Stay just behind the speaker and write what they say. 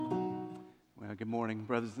Good morning,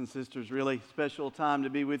 brothers and sisters. Really special time to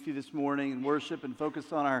be with you this morning and worship and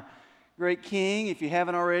focus on our great King. If you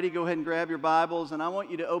haven't already, go ahead and grab your Bibles, and I want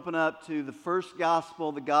you to open up to the first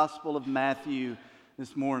gospel, the Gospel of Matthew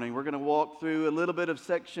this morning. We're going to walk through a little bit of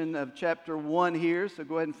section of chapter 1 here, so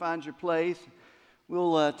go ahead and find your place.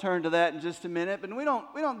 We'll turn to that in just a minute, but we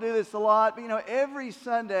don't do this a lot, but every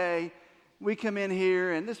Sunday we come in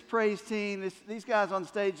here, and this praise team, these guys on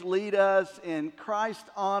stage lead us in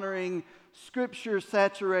Christ-honoring,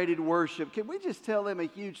 Scripture-saturated worship. Can we just tell them a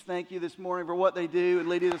huge thank you this morning for what they do and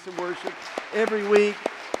leading us in worship every week?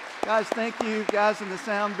 Guys, thank you. Guys in the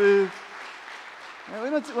sound booth. We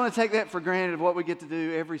don't want to take that for granted of what we get to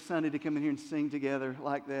do every Sunday to come in here and sing together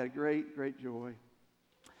like that. Great, great joy.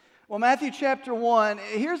 Well, Matthew chapter 1,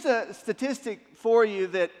 here's a statistic for you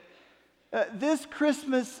that this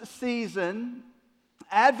Christmas season,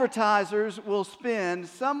 advertisers will spend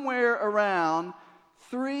somewhere around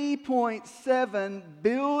 $3.7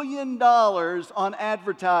 billion on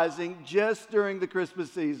advertising just during the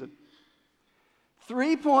Christmas season.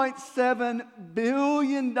 $3.7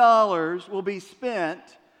 billion will be spent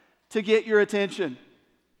to get your attention.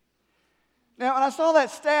 Now, when I saw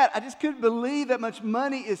that stat, I just couldn't believe that much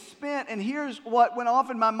money is spent. And here's what went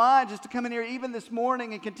off in my mind just to come in here even this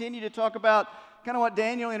morning and continue to talk about kind of what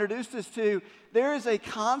Daniel introduced us to. There is a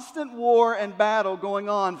constant war and battle going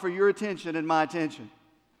on for your attention and my attention.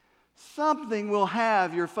 Something will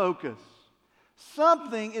have your focus.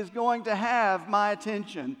 Something is going to have my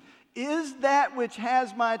attention. Is that which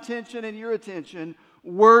has my attention and your attention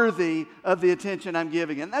worthy of the attention I'm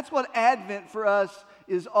giving? And that's what Advent for us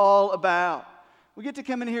is all about. We get to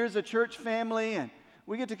come in here as a church family, and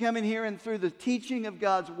we get to come in here and through the teaching of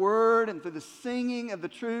God's Word and through the singing of the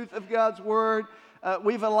truth of God's Word,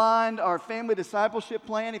 we've aligned our family discipleship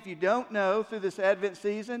plan. If you don't know, through this Advent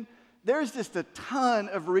season, there's just a ton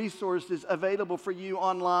of resources available for you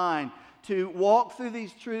online to walk through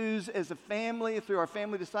these truths as a family through our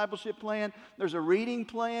family discipleship plan. There's a reading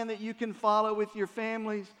plan that you can follow with your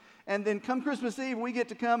families. And then come Christmas Eve, we get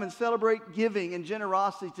to come and celebrate giving and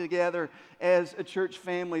generosity together as a church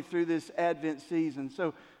family through this Advent season.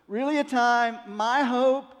 So really a time, my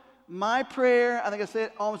hope, my prayer, I think I say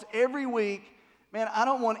it almost every week, man, I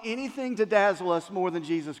don't want anything to dazzle us more than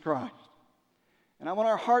Jesus Christ. And I want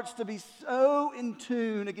our hearts to be so in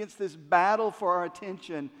tune against this battle for our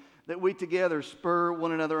attention that we together spur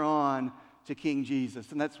one another on to King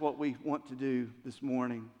Jesus. And that's what we want to do this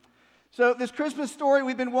morning. So this Christmas story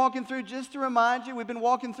we've been walking through, just to remind you, we've been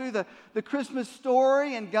walking through the Christmas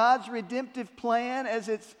story and God's redemptive plan as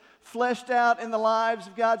it's fleshed out in the lives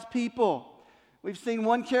of God's people. We've seen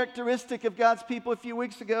one characteristic of God's people a few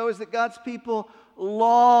weeks ago is that God's people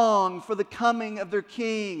long for the coming of their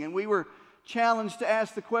King. And we were challenged to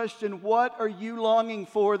ask the question, what are you longing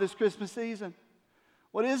for this Christmas season?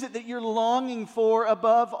 What is it that you're longing for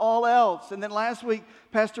above all else? And then last week,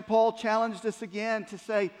 Pastor Paul challenged us again to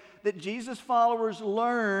say that Jesus followers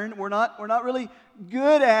learn, we're not really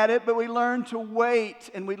good at it, but we learn to wait,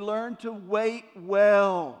 and we learn to wait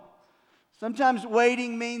well. Sometimes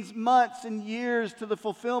waiting means months and years to the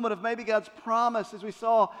fulfillment of maybe God's promise, as we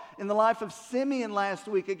saw in the life of Simeon last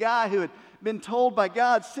week, a guy who had been told by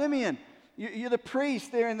God, Simeon, you're the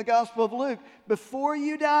priest there in the Gospel of Luke, before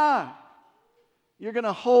you die, you're going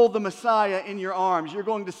to hold the Messiah in your arms. You're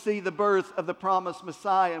going to see the birth of the promised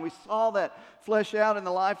Messiah. And we saw that flesh out in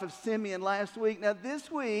the life of Simeon last week. Now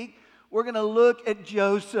this week, we're going to look at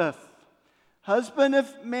Joseph, husband of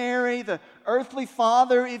Mary, the earthly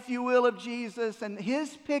father, if you will, of Jesus. And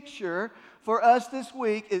his picture for us this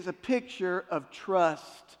week is a picture of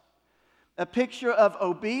trust. A picture of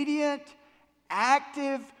obedient,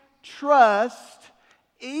 active trust,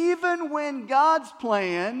 even when God's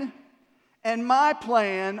plan and my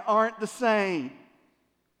plan aren't the same.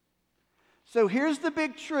 So here's the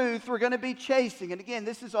big truth we're going to be chasing. And again,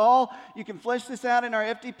 this is all, you can flesh this out in our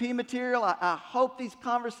FDP material. I hope these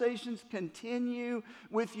conversations continue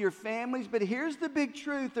with your families. But here's the big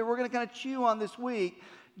truth that we're going to kind of chew on this week.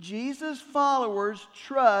 Jesus' followers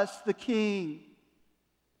trust the King.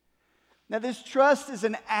 Now this trust is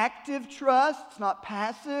an active trust. It's not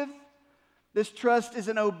passive. This trust is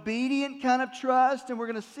an obedient kind of trust. And we're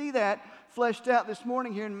going to see that fleshed out this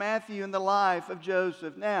morning here in Matthew in the life of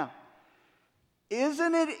Joseph. Now,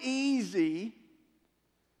 isn't it easy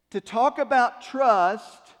to talk about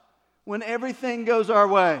trust when everything goes our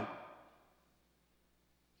way?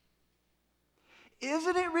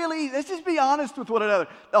 Isn't it really, let's just be honest with one another.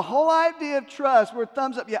 The whole idea of trust, we're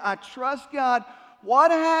thumbs up, yeah, I trust God.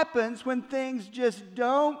 What happens when things just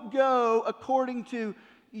don't go according to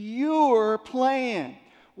your plan?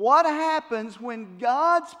 What happens when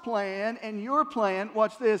God's plan and your plan,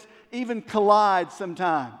 watch this, even collide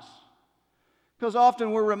sometimes? Because often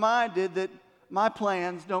we're reminded that my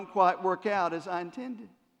plans don't quite work out as I intended.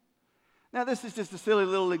 Now, this is just a silly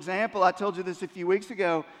little example. I told you this a few weeks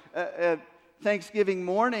ago. Thanksgiving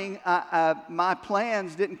morning, my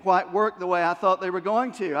plans didn't quite work the way I thought they were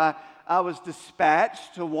going to. I was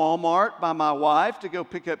dispatched to Walmart by my wife to go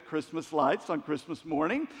pick up Christmas lights on Christmas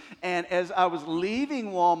morning. And as I was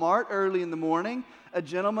leaving Walmart early in the morning, a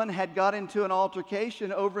gentleman had got into an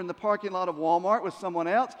altercation over in the parking lot of Walmart with someone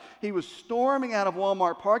else. He was storming out of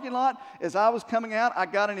Walmart parking lot. As I was coming out, I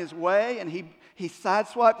got in his way, and he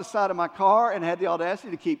sideswiped the side of my car and had the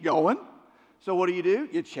audacity to keep going. So what do?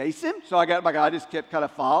 You chase him. So I just kept kind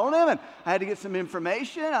of following him, and I had to get some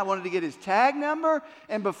information. I wanted to get his tag number,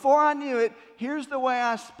 and before I knew it, here's the way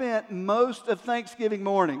I spent most of Thanksgiving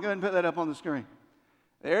morning. Go ahead and put that up on the screen.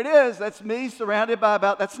 There it is. That's me surrounded by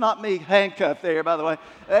that's not me handcuffed there, by the way.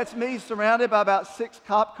 That's me surrounded by about 6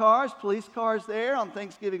 cop cars, police cars there on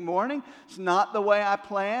Thanksgiving morning. It's not the way I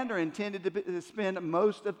planned or intended to spend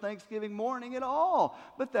most of Thanksgiving morning at all,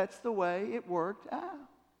 but that's the way it worked out.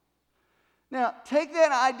 Now, take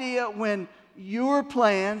that idea when your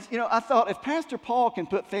plans, I thought if Pastor Paul can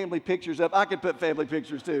put family pictures up, I could put family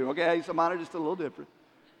pictures too, okay? So mine are just a little different.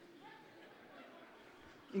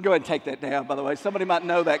 You can go ahead and take that down, by the way. Somebody might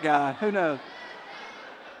know that guy. Who knows?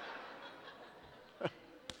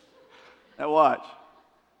 Now watch.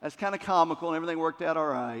 That's kind of comical and everything worked out all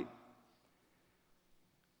right.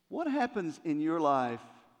 What happens in your life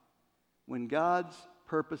when God's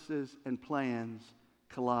purposes and plans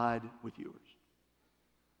collide with yours?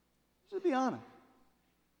 Just be honest.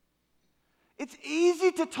 It's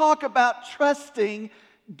easy to talk about trusting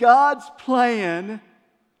God's plan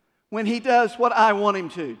when He does what I want Him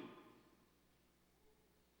to.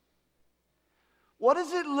 What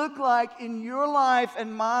does it look like in your life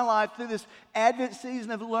and my life through this Advent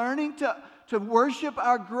season of learning to worship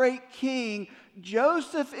our great King?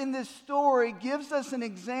 Joseph in this story gives us an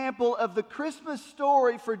example of the Christmas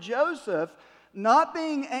story for Joseph. Not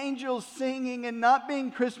being angels singing and not being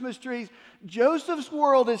Christmas trees, Joseph's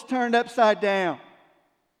world is turned upside down.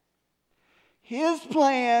 His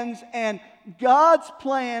plans and God's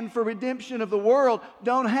plan for redemption of the world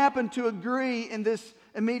don't happen to agree in this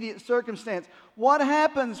immediate circumstance. What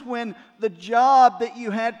happens when the job that you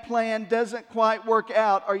had planned doesn't quite work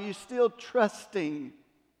out? Are you still trusting?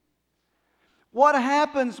 What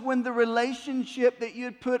happens when the relationship that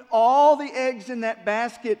you'd put all the eggs in that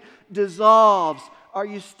basket dissolves? Are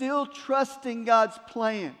you still trusting God's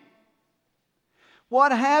plan?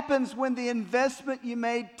 What happens when the investment you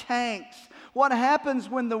made tanks? What happens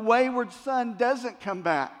when the wayward son doesn't come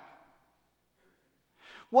back?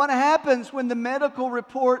 What happens when the medical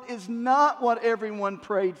report is not what everyone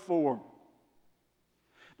prayed for?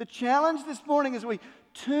 The challenge this morning as we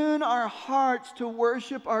tune our hearts to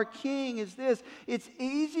worship our King is this. It's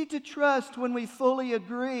easy to trust when we fully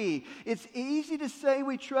agree. It's easy to say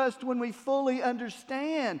we trust when we fully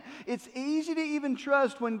understand. It's easy to even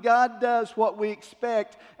trust when God does what we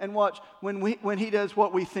expect and watch when He does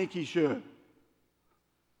what we think He should.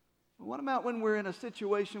 What about when we're in a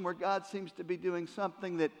situation where God seems to be doing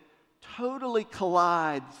something that totally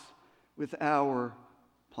collides with our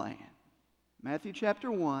plan? Matthew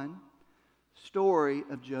chapter 1. Story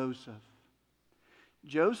of Joseph.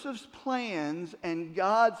 Joseph's plans and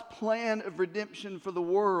God's plan of redemption for the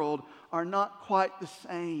world are not quite the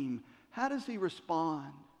same. How does he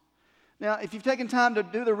respond? Now, if you've taken time to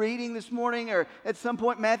do the reading this morning, or at some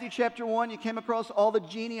point, Matthew chapter 1, you came across all the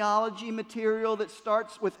genealogy material that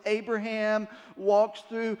starts with Abraham, walks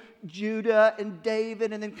through Judah and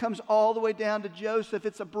David, and then comes all the way down to Joseph.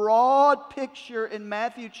 It's a broad picture in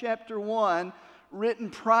Matthew chapter 1, written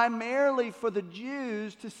primarily for the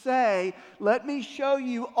Jews to say, let me show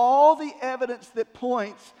you all the evidence that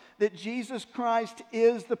points that Jesus Christ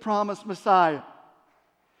is the promised Messiah.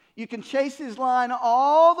 You can chase his line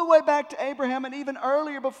all the way back to Abraham and even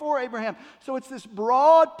earlier before Abraham. So it's this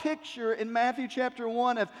broad picture in Matthew chapter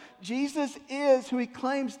 1 of Jesus is who he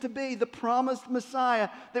claims to be, the promised Messiah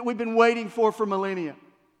that we've been waiting for millennia.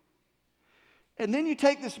 And then you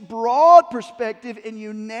take this broad perspective and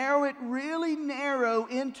you narrow it really narrow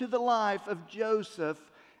into the life of Joseph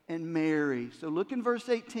and Mary. So look in verse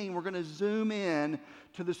 18. We're going to zoom in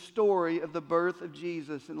to the story of the birth of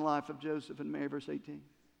Jesus in the life of Joseph and Mary, verse 18.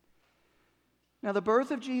 Now, the birth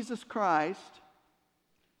of Jesus Christ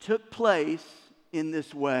took place in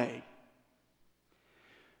this way.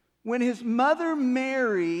 When his mother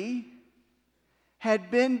Mary had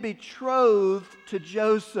been betrothed to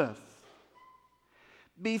Joseph,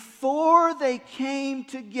 before they came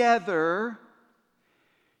together,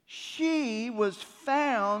 she was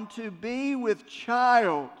found to be with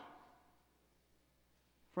child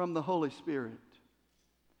from the Holy Spirit.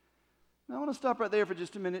 Now, I want to stop right there for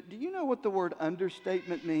just a minute. Do you know what the word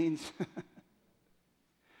understatement means?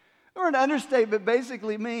 The word understatement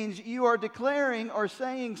basically means you are declaring or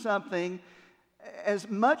saying something as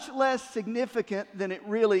much less significant than it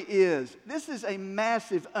really is. This is a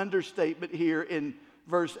massive understatement here in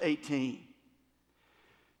verse 18.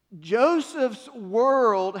 Joseph's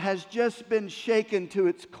world has just been shaken to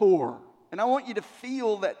its core. And I want you to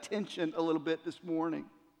feel that tension a little bit this morning.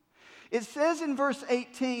 It says in verse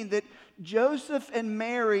 18 that Joseph and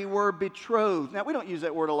Mary were betrothed. Now, we don't use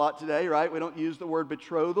that word a lot today, right? We don't use the word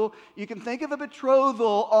betrothal. You can think of a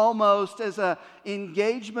betrothal almost as an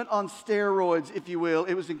engagement on steroids, if you will.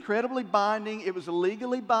 It was incredibly binding. It was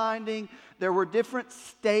legally binding. There were different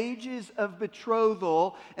stages of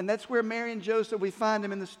betrothal, and that's where Mary and Joseph, we find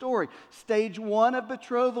them in the story. Stage one of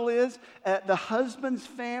betrothal is the husband's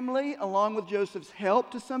family, along with Joseph's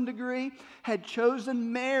help to some degree, had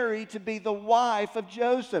chosen Mary to be the wife of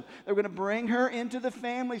Joseph. They were going to bring her into the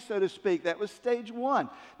family, so to speak. That was stage one.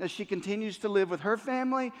 Now, she continues to live with her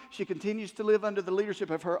family. She continues to live under the leadership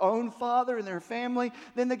of her own father and their family.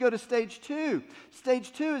 Then they go to stage two.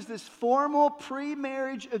 Stage two is this formal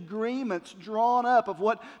pre-marriage agreements drawn up of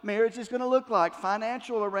what marriage is going to look like,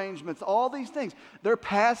 financial arrangements, all these things. They're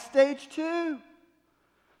past stage two.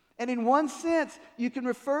 And in one sense, you can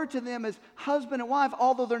refer to them as husband and wife,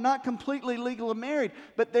 although they're not completely legally married,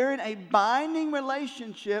 but they're in a binding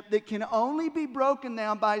relationship that can only be broken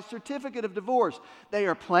down by a certificate of divorce. They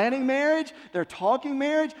are planning marriage, they're talking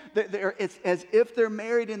marriage, it's as if they're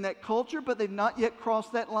married in that culture, but they've not yet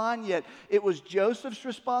crossed that line yet. It was Joseph's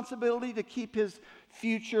responsibility to keep his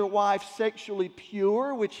future wife sexually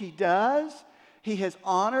pure, which he does. He has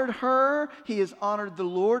honored her. He has honored the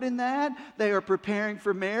Lord in that. They are preparing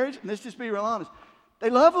for marriage. And let's just be real honest. They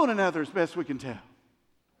love one another as best we can tell.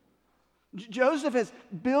 Joseph has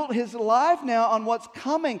built his life now on what's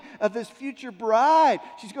coming of this future bride.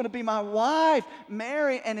 She's going to be my wife,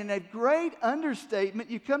 Mary. And in a great understatement,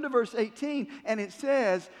 you come to verse 18 and it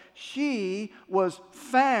says, she was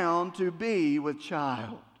found to be with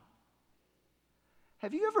child.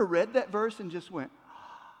 Have you ever read that verse and just went,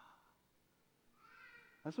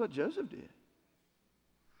 that's what Joseph did.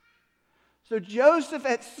 So Joseph,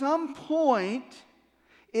 at some point,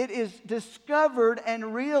 it is discovered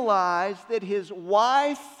and realized that his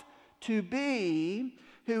wife-to-be,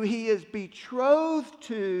 who he is betrothed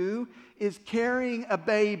to, is carrying a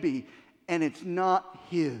baby, and it's not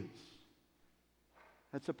his.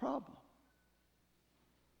 That's a problem.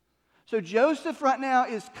 So Joseph right now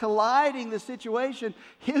is colliding the situation.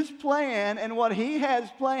 His plan and what he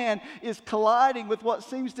has planned is colliding with what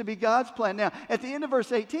seems to be God's plan. Now, at the end of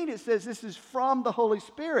verse 18, it says this is from the Holy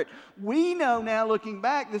Spirit. We know now, looking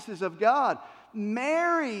back, this is of God.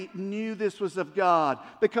 Mary knew this was of God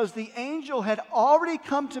because the angel had already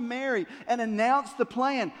come to Mary and announced the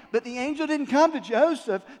plan. But the angel didn't come to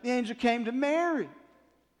Joseph. The angel came to Mary.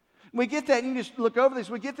 We get that, you can just look over this.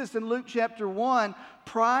 We get this in Luke chapter 1.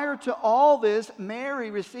 Prior to all this,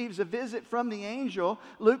 Mary receives a visit from the angel.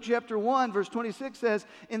 Luke chapter 1, verse 26 says,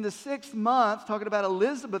 in the 6th month, talking about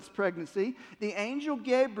Elizabeth's pregnancy, the angel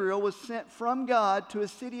Gabriel was sent from God to a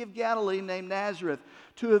city of Galilee named Nazareth,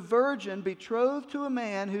 to a virgin betrothed to a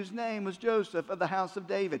man whose name was Joseph of the house of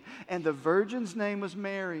David. And the virgin's name was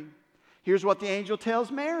Mary. Here's what the angel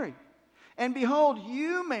tells Mary. And behold,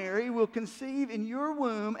 you, Mary, will conceive in your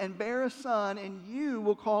womb and bear a son, and you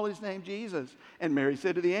will call his name Jesus. And Mary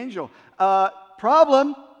said to the angel,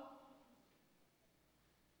 problem.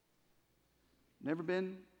 Never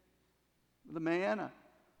been with a man.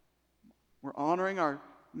 We're honoring our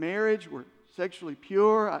marriage. We're sexually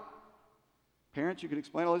pure. Parents, you can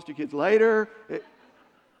explain all this to your kids later. The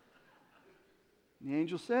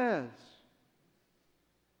angel says,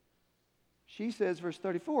 she says, verse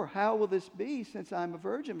 34, how will this be since I'm a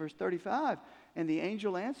virgin? Verse 35, and the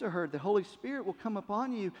angel answered her, the Holy Spirit will come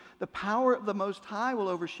upon you. The power of the Most High will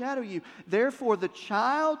overshadow you. Therefore, the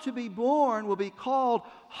child to be born will be called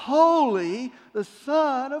Holy, the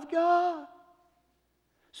Son of God.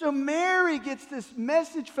 So Mary gets this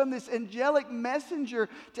message from this angelic messenger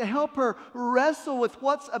to help her wrestle with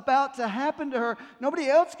what's about to happen to her. Nobody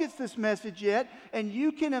else gets this message yet. And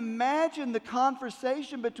you can imagine the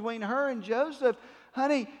conversation between her and Joseph.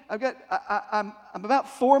 Honey, I'm about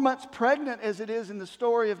 4 months pregnant as it is in the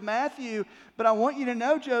story of Matthew. But I want you to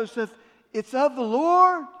know, Joseph, it's of the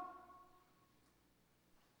Lord.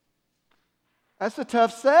 That's a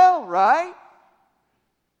tough sell, right?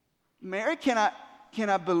 Mary, can can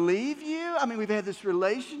I believe you? I mean, we've had this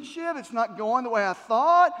relationship. It's not going the way I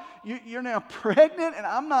thought. You're now pregnant, and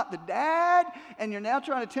I'm not the dad, and you're now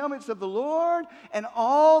trying to tell me it's of the Lord. And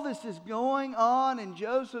all this is going on in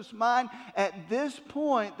Joseph's mind. At this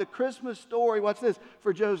point, the Christmas story, watch this,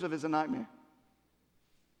 for Joseph is a nightmare.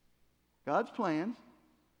 God's plans,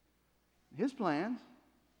 his plans,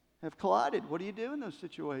 have collided. What do you do in those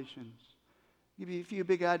situations? I'll give you a few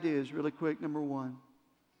big ideas really quick. Number one.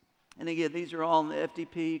 And again, these are all in the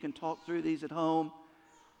FDP. You can talk through these at home.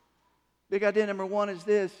 Big idea number one is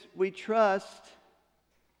this. We trust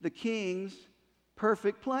the king's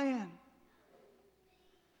perfect plan.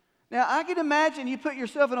 Now, I can imagine you put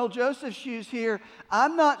yourself in old Joseph's shoes here.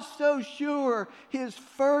 I'm not so sure his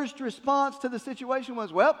first response to the situation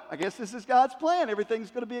was, well, I guess this is God's plan.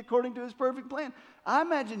 Everything's going to be according to his perfect plan. I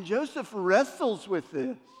imagine Joseph wrestles with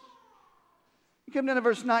this. You come down to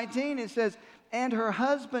verse 19, it says, and her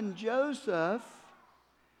husband Joseph,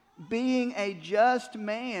 being a just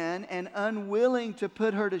man and unwilling to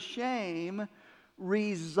put her to shame,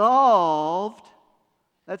 resolved,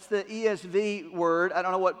 that's the ESV word, I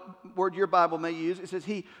don't know what word your Bible may use, it says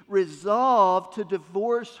he resolved to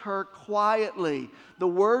divorce her quietly. The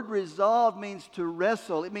word resolve means to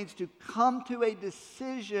wrestle. It means to come to a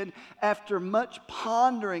decision after much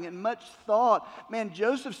pondering and much thought. Man,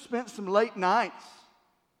 Joseph spent some late nights.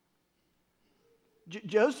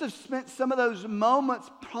 Joseph spent some of those moments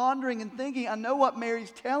pondering and thinking, I know what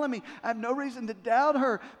Mary's telling me. I have no reason to doubt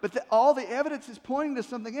her. But all the evidence is pointing to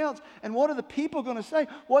something else. And what are the people going to say?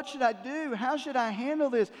 What should I do? How should I handle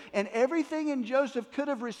this? And everything in Joseph could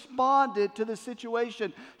have responded to the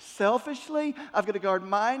situation. Selfishly, I've got to guard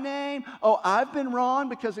my name. Oh, I've been wrong,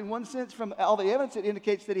 because in one sense, from all the evidence, it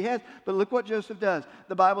indicates that he has. But look what Joseph does.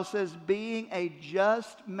 The Bible says, being a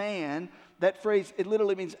just man. That phrase, it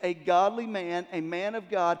literally means a godly man, a man of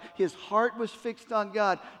God. His heart was fixed on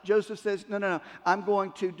God. Joseph says, no, I'm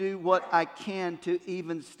going to do what I can to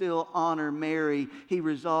even still honor Mary. He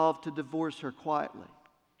resolved to divorce her quietly.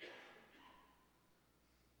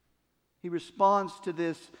 He responds to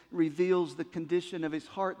this, reveals the condition of his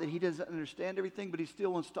heart, that he doesn't understand everything, but he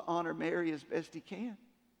still wants to honor Mary as best he can.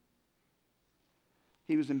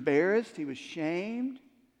 He was embarrassed. He was shamed.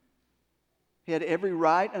 He had every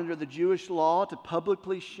right under the Jewish law to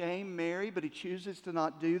publicly shame Mary, but he chooses to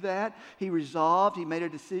not do that. He resolved, he made a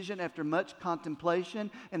decision after much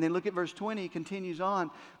contemplation. And then look at verse 20, he continues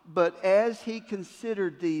on. But as he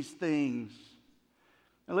considered these things.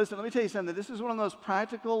 Now listen, let me tell you something. This is one of those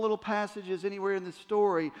practical little passages anywhere in the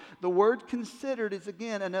story. The word considered is,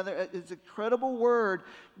 again, it's a credible word.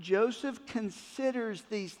 Joseph considers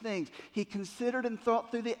these things. He considered and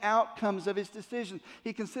thought through the outcomes of his decisions.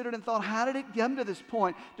 He considered and thought, how did it come to this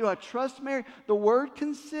point? Do I trust Mary? The word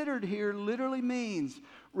considered here literally means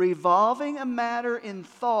revolving a matter in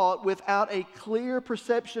thought without a clear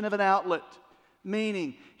perception of an outlet.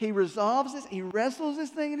 Meaning, he resolves this, he wrestles this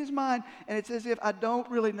thing in his mind, and it's as if I don't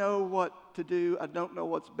really know what to do. I don't know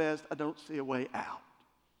what's best. I don't see a way out.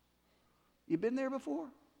 You've been there before?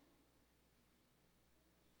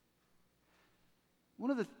 One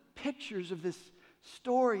of the pictures of this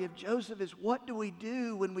story of Joseph is, what do we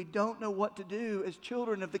do when we don't know what to do as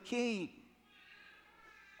children of the King?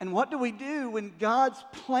 And what do we do when God's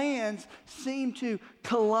plans seem to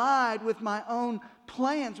collide with my own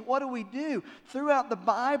plans? What do we do? Throughout the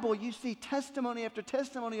Bible, you see testimony after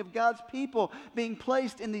testimony of God's people being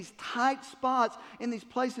placed in these tight spots, in these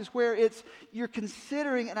places where you're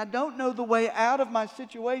considering, and I don't know the way out of my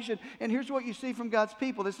situation. And here's what you see from God's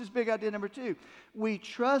people. This is big idea number 2. We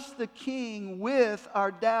trust the King with our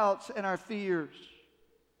doubts and our fears.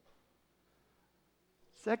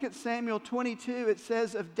 2 Samuel 22, it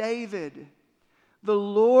says of David, the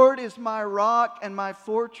Lord is my rock and my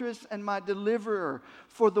fortress and my deliverer.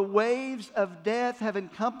 For the waves of death have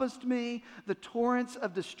encompassed me. The torrents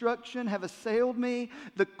of destruction have assailed me.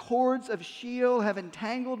 The cords of Sheol have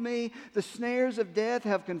entangled me. The snares of death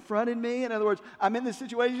have confronted me. In other words, I'm in this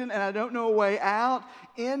situation and I don't know a way out.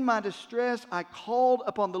 In my distress, I called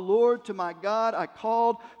upon the Lord, to my God. I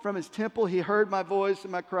called from his temple. He heard my voice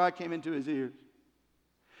and my cry came into his ears.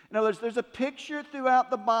 In other words, there's a picture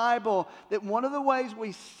throughout the Bible that one of the ways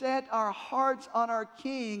we set our hearts on our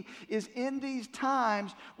King is in these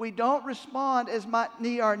times we don't respond as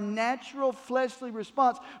our natural fleshly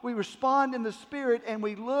response. We respond in the Spirit, and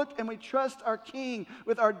we look and we trust our King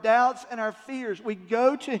with our doubts and our fears. We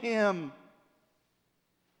go to him.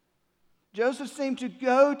 Joseph seemed to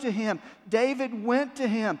go to him. David went to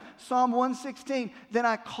him. Psalm 116, then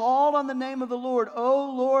I called on the name of the Lord.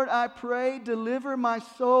 O Lord, I pray, deliver my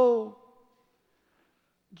soul.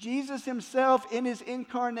 Jesus himself in his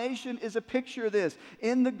incarnation is a picture of this.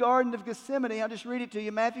 In the Garden of Gethsemane, I'll just read it to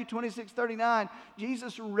you, Matthew 26:39,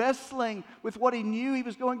 Jesus wrestling with what he knew he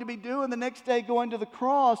was going to be doing the next day, going to the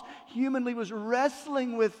cross, humanly was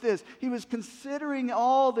wrestling with this. He was considering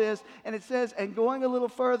all this, and it says, and going a little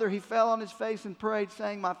further, he fell on his face and prayed,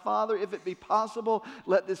 saying, my Father, if it be possible,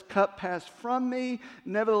 let this cup pass from me.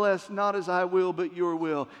 Nevertheless, not as I will, but your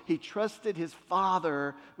will. He trusted his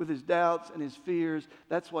Father with his doubts and his fears.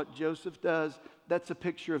 That's what Joseph does. That's a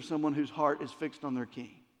picture of someone whose heart is fixed on their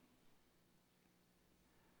king.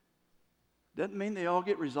 Doesn't mean they all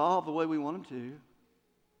get resolved the way we want them to.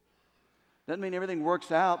 Doesn't mean everything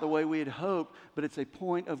works out the way we had hoped, but it's a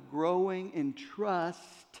point of growing in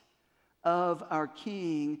trust of our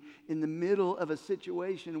king in the middle of a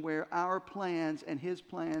situation where our plans and his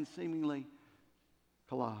plans seemingly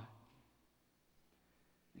collide.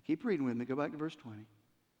 Now keep reading with me. Go back to verse 20.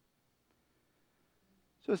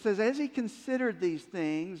 So it says, as he considered these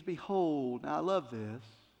things, behold, now I love this.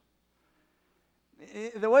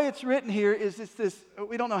 The way it's written here is this,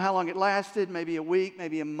 we don't know how long it lasted, maybe a week,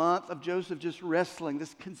 maybe a month of Joseph just wrestling,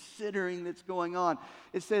 this considering that's going on.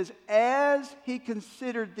 It says, as he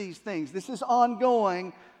considered these things, this is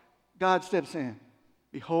ongoing, God steps in.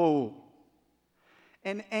 Behold,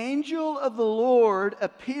 an angel of the Lord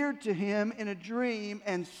appeared to him in a dream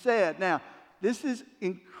and said, now, this is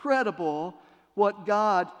incredible what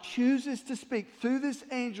God chooses to speak through this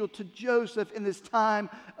angel to Joseph in this time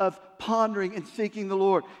of pondering and seeking the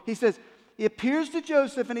Lord. He says, he appears to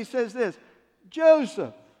Joseph and he says this,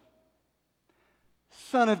 Joseph,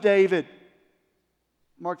 son of David.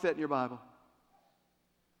 Mark that in your Bible.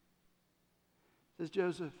 He says,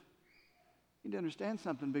 Joseph, you need to understand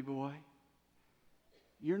something, big boy.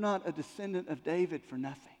 You're not a descendant of David for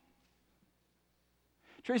nothing.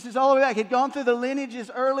 Traces all the way back. He'd gone through the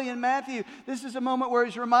lineages early in Matthew. This is a moment where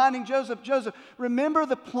he's reminding Joseph, remember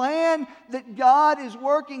the plan that God is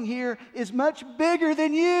working here is much bigger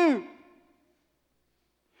than you.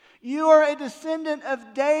 You are a descendant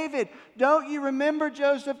of David. Don't you remember,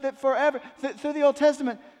 Joseph, that forever, through the Old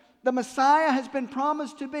Testament, the Messiah has been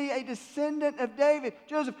promised to be a descendant of David.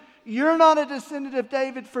 Joseph, you're not a descendant of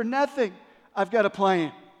David for nothing. I've got a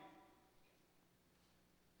plan.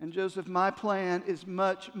 And Joseph, my plan is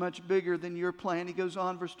much, much bigger than your plan. He goes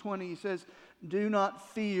on, verse 20, he says, do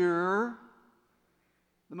not fear.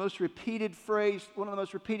 The most repeated phrase, one of the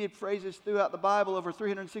most repeated phrases throughout the Bible, over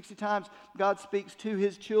 360 times, God speaks to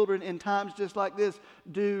his children in times just like this.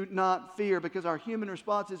 Do not fear, because our human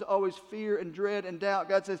response is always fear and dread and doubt.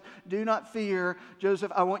 God says, do not fear.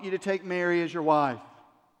 Joseph, I want you to take Mary as your wife.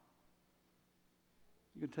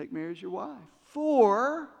 You can take Mary as your wife.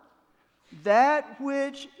 For that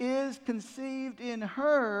which is conceived in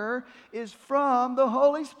her is from the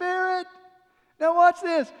Holy Spirit. Now watch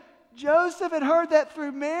this. Joseph had heard that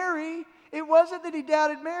through Mary. It wasn't that he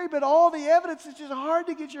doubted Mary, but all the evidence is just hard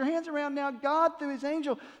to get your hands around. Now God, through his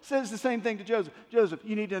angel, says the same thing to Joseph. Joseph,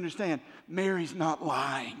 you need to understand, Mary's not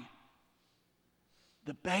lying.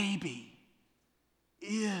 The baby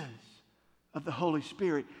is of the Holy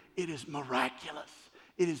Spirit. It is miraculous.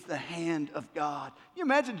 It is the hand of God. Can you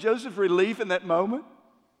imagine Joseph's relief in that moment?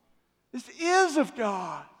 This is of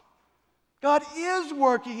God. God is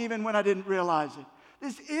working even when I didn't realize it.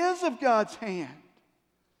 This is of God's hand.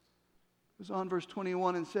 It goes on verse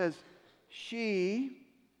 21 and says, she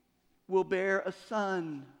will bear a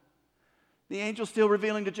son. The angel still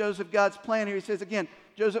revealing to Joseph God's plan here. He says again,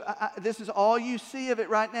 Joseph, this is all you see of it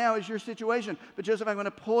right now is your situation. But Joseph, I'm going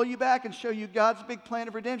to pull you back and show you God's big plan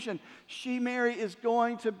of redemption. She, Mary, is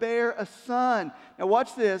going to bear a son. Now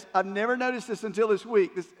watch this. I've never noticed this until this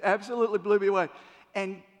week. This absolutely blew me away.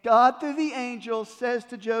 And God, through the angel, says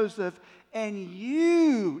to Joseph, and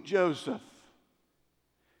you, Joseph,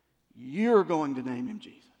 you're going to name him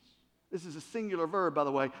Jesus. This is a singular verb, by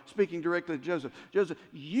the way, speaking directly to Joseph. Joseph,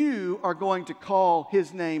 you are going to call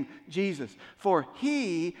his name Jesus, for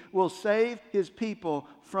he will save his people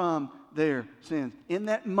from their sins. In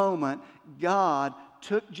that moment, God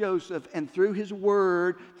took Joseph and through his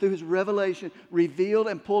word, through his revelation, revealed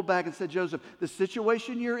and pulled back and said, Joseph, the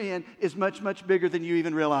situation you're in is much, much bigger than you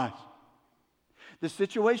even realize. The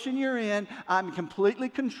situation you're in, I'm in completely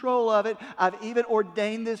control of it. I've even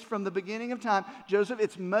ordained this from the beginning of time. Joseph,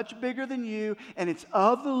 it's much bigger than you, and it's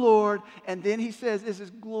of the Lord. And then he says, this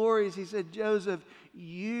is glorious. He said, Joseph,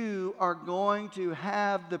 you are going to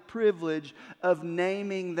have the privilege of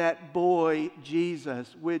naming that boy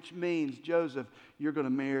Jesus, which means, Joseph, you're going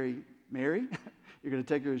to marry Mary. You're going to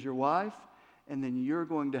take her as your wife, and then you're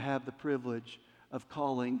going to have the privilege of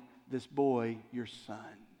calling this boy your son.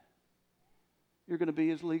 You're going to be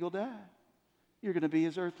his legal dad. You're going to be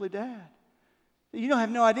his earthly dad. You don't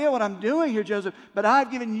have no idea what I'm doing here, Joseph, but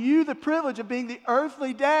I've given you the privilege of being the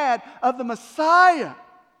earthly dad of the Messiah.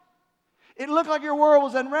 It looked like your world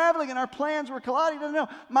was unraveling and our plans were colliding. No,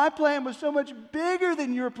 my plan was so much bigger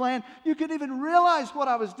than your plan. You couldn't even realize what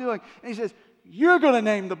I was doing. And he says, you're going to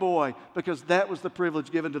name the boy because that was the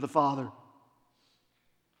privilege given to the father.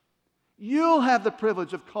 You'll have the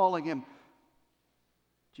privilege of calling him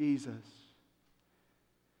Jesus.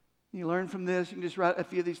 You learn from this. You can just write a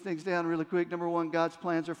few of these things down really quick. Number one, God's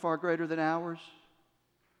plans are far greater than ours.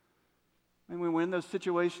 And when we're in those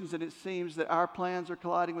situations and it seems that our plans are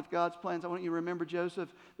colliding with God's plans, I want you to remember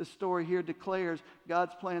Joseph. The story here declares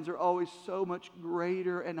God's plans are always so much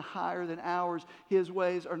greater and higher than ours. His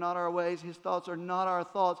ways are not our ways. His thoughts are not our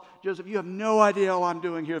thoughts. Joseph, you have no idea what I'm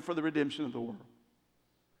doing here for the redemption of the world.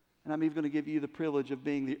 And I'm even going to give you the privilege of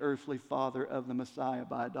being the earthly father of the Messiah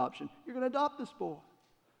by adoption. You're going to adopt this boy.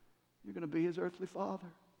 You're going to be his earthly father.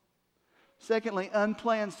 Secondly,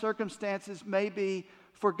 unplanned circumstances may be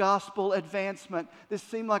for gospel advancement. This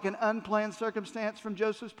seemed like an unplanned circumstance from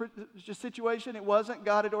Joseph's situation. It wasn't.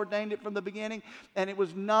 God had ordained it from the beginning. And it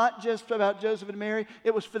was not just about Joseph and Mary.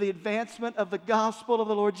 It was for the advancement of the gospel of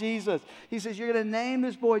the Lord Jesus. He says, you're going to name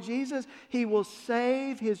this boy Jesus. He will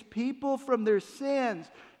save his people from their sins.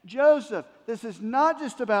 Joseph, this is not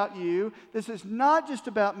just about you. This is not just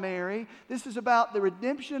about Mary. This is about the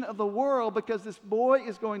redemption of the world because this boy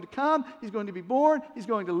is going to come. He's going to be born. He's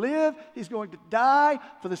going to live. He's going to die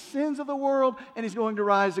for the sins of the world, and he's going to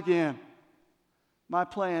rise again. My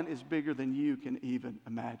plan is bigger than you can even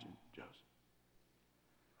imagine, Joseph.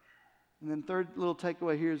 And then third little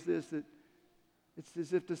takeaway here is this, that it's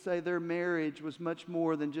as if to say their marriage was much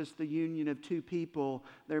more than just the union of two people.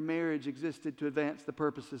 Their marriage existed to advance the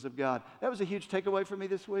purposes of God. That was a huge takeaway for me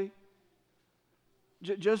this week.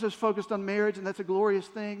 Joseph's focused on marriage, and that's a glorious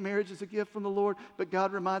thing. Marriage is a gift from the Lord. But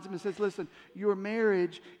God reminds him and says, listen, your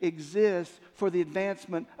marriage exists for the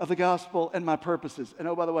advancement of the gospel and my purposes. And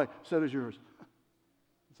oh, by the way, so does yours.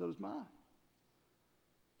 So does mine.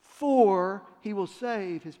 For he will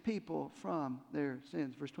save his people from their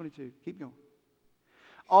sins. Verse 22. Keep going.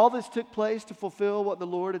 All this took place to fulfill what the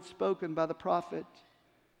Lord had spoken by the prophet.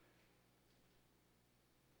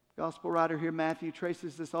 Gospel writer here, Matthew,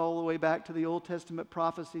 traces this all the way back to the Old Testament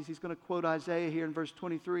prophecies. He's going to quote Isaiah here in verse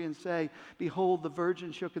 23 and say, behold, the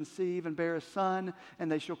virgin shall conceive and bear a son, and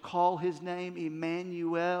they shall call his name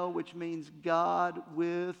Emmanuel, which means God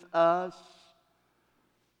with us.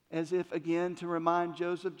 As if, again, to remind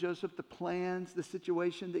Joseph, the plans, the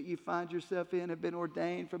situation that you find yourself in have been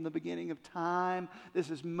ordained from the beginning of time. This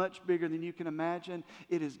is much bigger than you can imagine.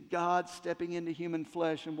 It is God stepping into human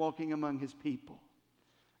flesh and walking among his people.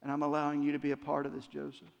 And I'm allowing you to be a part of this,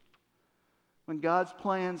 Joseph. When God's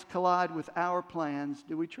plans collide with our plans,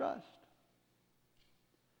 do we trust?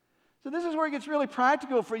 So this is where it gets really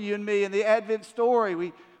practical for you and me in the Advent story.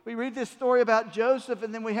 We read this story about Joseph,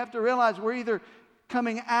 and then we have to realize we're either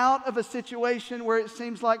coming out of a situation where it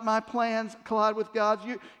seems like my plans collide with God's.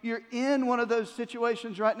 You're in one of those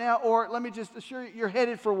situations right now, or let me just assure you, you're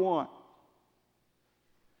headed for one.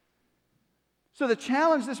 So the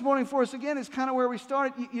challenge this morning for us again is kind of where we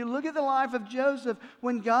started. You look at the life of Joseph.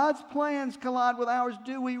 When God's plans collide with ours,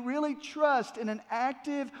 do we really trust in an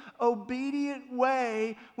active, obedient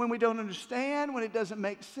way when we don't understand, when it doesn't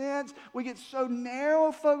make sense? We get so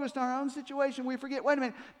narrow focused on our own situation, we forget, wait a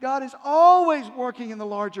minute, God is always working in the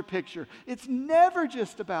larger picture. It's never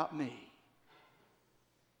just about me.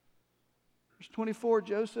 Verse 24,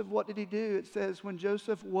 Joseph, what did he do? It says, when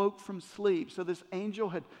Joseph woke from sleep. So this angel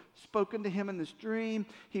had spoken to him in this dream.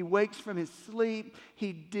 He wakes from his sleep.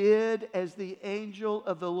 He did as the angel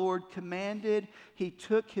of the Lord commanded. He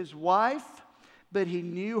took his wife, but he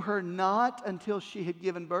knew her not until she had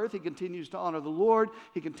given birth. He continues to honor the Lord.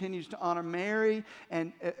 He continues to honor Mary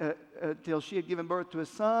and until she had given birth to a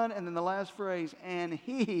son. And then the last phrase, and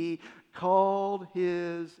he called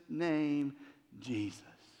his name Jesus.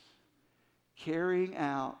 Carrying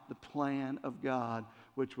out the plan of God,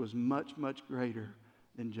 which was much, much greater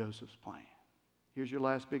than Joseph's plan. Here's your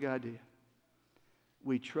last big idea.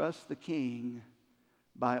 We trust the king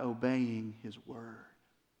by obeying his word.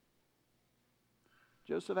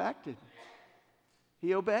 Joseph acted.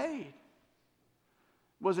 He obeyed.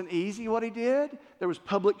 It wasn't easy what he did. There was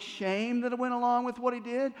public shame that went along with what he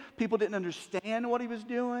did. People didn't understand what he was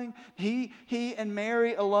doing. He and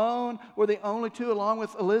Mary alone were the only two, along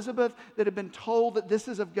with Elizabeth, that had been told that this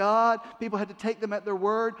is of God. People had to take them at their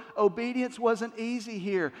word. Obedience wasn't easy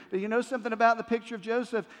here. But you know something about the picture of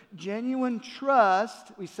Joseph? Genuine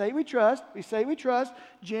trust, we say we trust.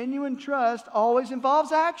 Genuine trust always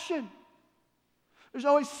involves action. There's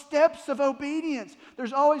always steps of obedience.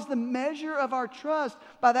 There's always the measure of our trust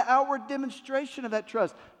by the outward demonstration of that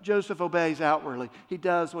trust. Joseph obeys outwardly. He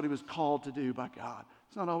does what he was called to do by God.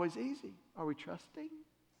 It's not always easy. Are we trusting?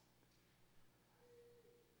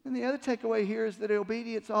 And the other takeaway here is that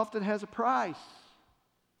obedience often has a price.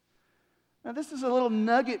 Now, this is a little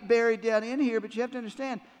nugget buried down in here, but you have to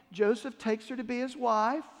understand, Joseph takes her to be his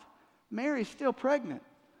wife. Mary's still pregnant.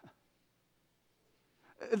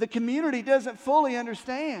 The community doesn't fully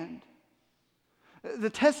understand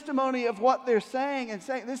the testimony of what they're saying and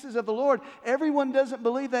saying this is of the Lord. Everyone doesn't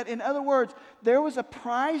believe that. In other words, there was a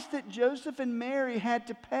price that Joseph and Mary had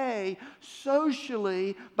to pay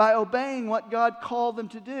socially by obeying what God called them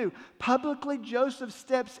to do. Publicly, Joseph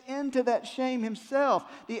steps into that shame himself.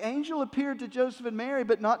 The angel appeared to Joseph and Mary,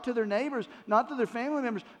 but not to their neighbors, not to their family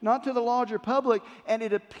members, not to the larger public. And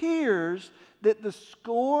it appears that the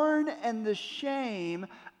scorn and the shame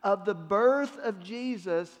of the birth of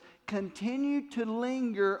Jesus continued to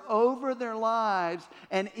linger over their lives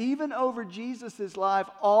and even over Jesus' life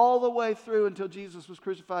all the way through until Jesus was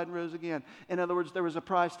crucified and rose again. In other words, there was a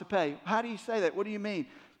price to pay. How do you say that? What do you mean?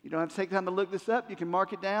 You don't have to take time to look this up. You can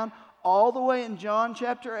mark it down. All the way in John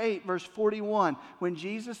chapter 8, verse 41, when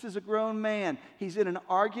Jesus is a grown man, he's in an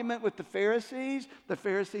argument with the Pharisees. The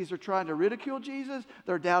Pharisees are trying to ridicule Jesus.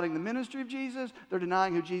 They're doubting the ministry of Jesus. They're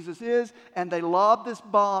denying who Jesus is. And they lob this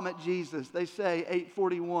bomb at Jesus. They say,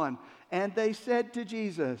 8:41, and they said to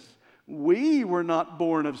Jesus, "We were not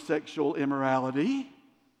born of sexual immorality."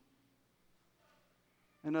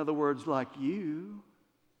 In other words, like you.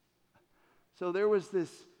 So there was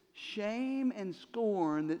this shame and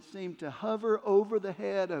scorn that seemed to hover over the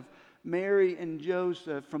head of Mary and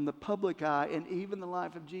Joseph from the public eye and even the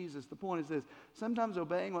life of Jesus. The point is this: sometimes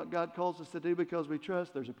obeying what God calls us to do because we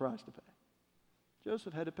trust, there's a price to pay.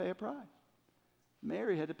 Joseph had to pay a price.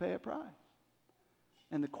 Mary had to pay a price.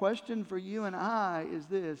 And the question for you and I is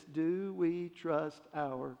this: do we trust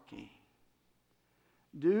our King?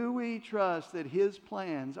 Do we trust that His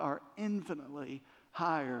plans are infinitely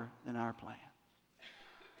higher than our plans?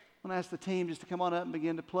 I'm going to ask the team just to come on up and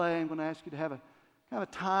begin to play. I'm going to ask you to have a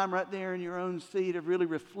time right there in your own seat of really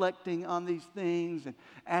reflecting on these things and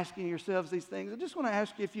asking yourselves these things. I just want to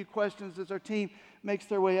ask you a few questions as our team makes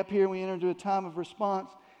their way up here and we enter into a time of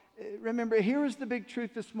response. Remember, here is the big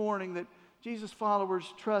truth this morning, that Jesus'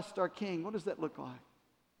 followers trust our King. What does that look like?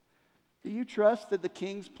 Do you trust that the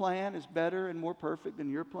King's plan is better and more perfect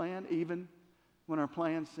than your plan, even when our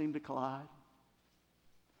plans seem to collide?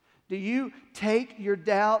 Do you take your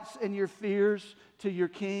doubts and your fears to your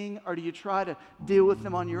King, or do you try to deal with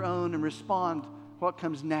them on your own and respond what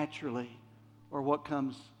comes naturally or what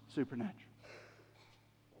comes supernatural?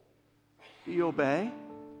 Do you obey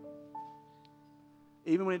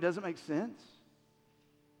even when it doesn't make sense?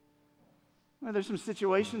 Well, there's some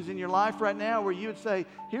situations in your life right now where you would say,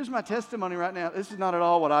 here's my testimony right now. This is not at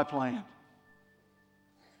all what I planned.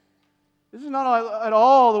 This is not at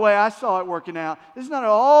all the way I saw it working out. This is not at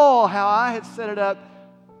all how I had set it up.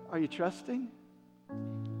 Are you trusting?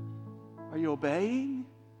 Are you obeying?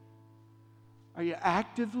 Are you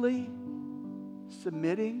actively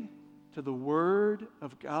submitting to the Word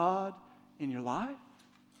of God in your life?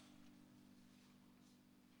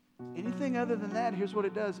 Anything other than that, here's what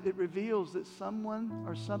it does. It reveals that someone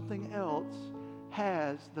or something else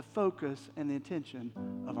has the focus and the attention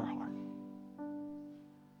of our heart.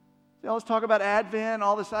 See, all this talk about Advent,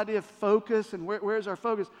 all this idea of focus and where's our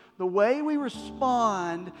focus. The way we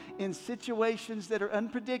respond in situations that are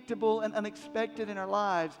unpredictable and unexpected in our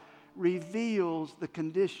lives reveals the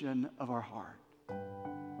condition of our heart.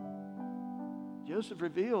 Joseph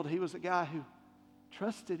revealed he was a guy who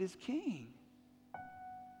trusted his king.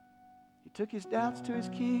 He took his doubts to his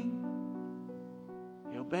king.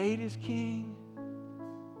 He obeyed his king.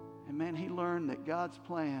 And man, he learned that God's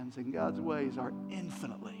plans and God's ways are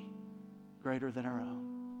infinitely greater than our own.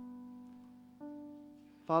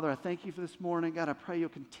 Father, I thank you for this morning. God, I pray you'll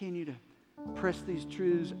continue to press these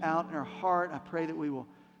truths out in our heart. I pray that we will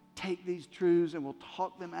take these truths and we'll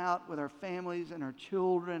talk them out with our families and our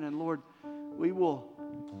children. And Lord, we will,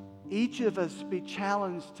 each of us, be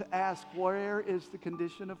challenged to ask, where is the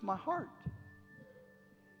condition of my heart?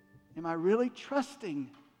 Am I really trusting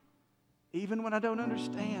even when I don't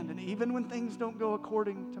understand and even when things don't go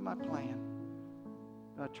according to my plan?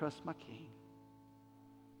 Do I trust my King?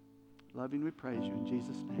 Love you and we praise you in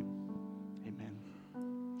Jesus' name. Amen.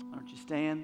 Why don't you stand?